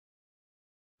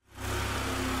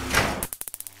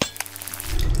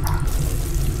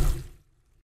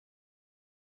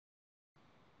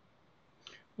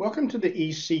Welcome to the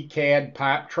EC-CAD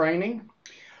pipe training.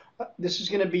 This is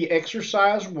going to be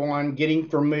exercise 1, getting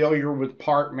familiar with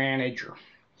Part Manager.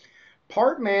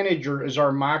 Part Manager is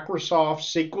our Microsoft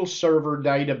SQL Server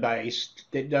database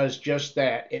that does just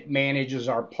that. It manages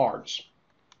our parts.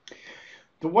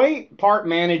 The way Part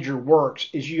Manager works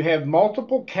is you have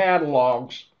multiple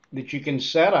catalogs that you can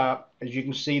set up. As you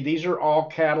can see, these are all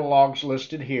catalogs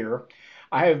listed here.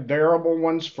 I have variable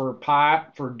ones for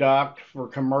pipe, for duct, for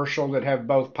commercial that have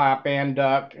both pipe and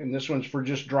duct, and this one's for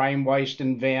just drain, waste,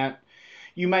 and vent.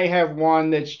 You may have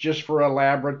one that's just for a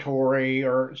laboratory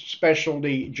or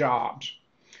specialty jobs.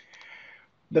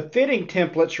 The fitting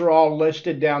templates are all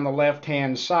listed down the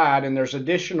left-hand side, and there's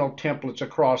additional templates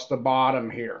across the bottom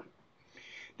here.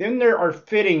 Then there are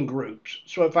fitting groups.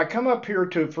 So if I come up here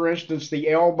to, for instance, the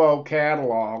elbow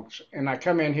catalogs, and I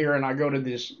come in here and I go to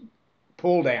this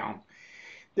pull down,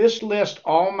 this lists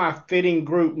all my fitting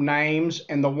group names,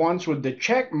 and the ones with the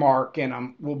check mark in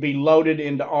them will be loaded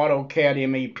into AutoCAD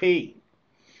MEP.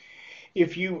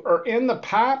 If you are in the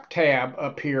pipe tab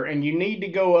up here and you need to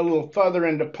go a little further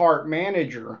into Part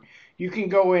Manager, you can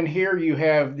go in here. You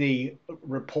have the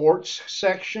Reports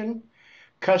section,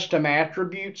 Custom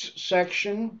Attributes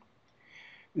section,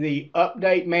 the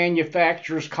Update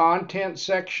Manufacturer's Content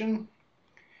section.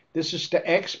 This is to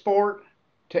export,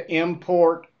 to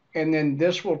import, and then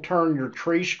this will turn your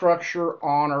tree structure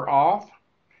on or off.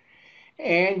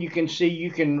 And you can see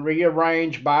you can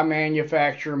rearrange by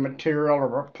manufacturer, material,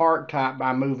 or part type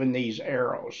by moving these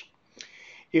arrows.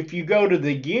 If you go to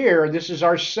the gear, this is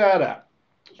our setup.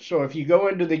 So if you go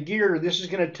into the gear, this is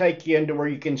going to take you into where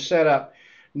you can set up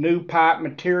new pipe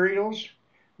materials,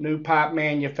 new pipe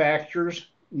manufacturers,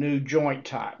 new joint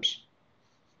types.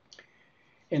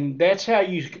 And that's how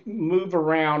you move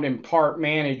around in Part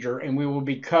Manager, and we will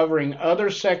be covering other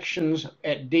sections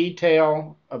at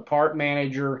detail of Part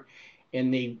Manager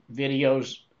in the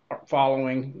videos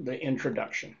following the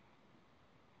introduction.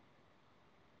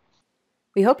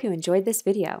 We hope you enjoyed this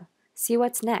video. See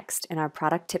what's next in our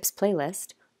product tips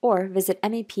playlist, or visit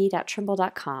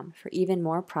mep.trimble.com for even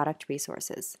more product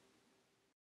resources.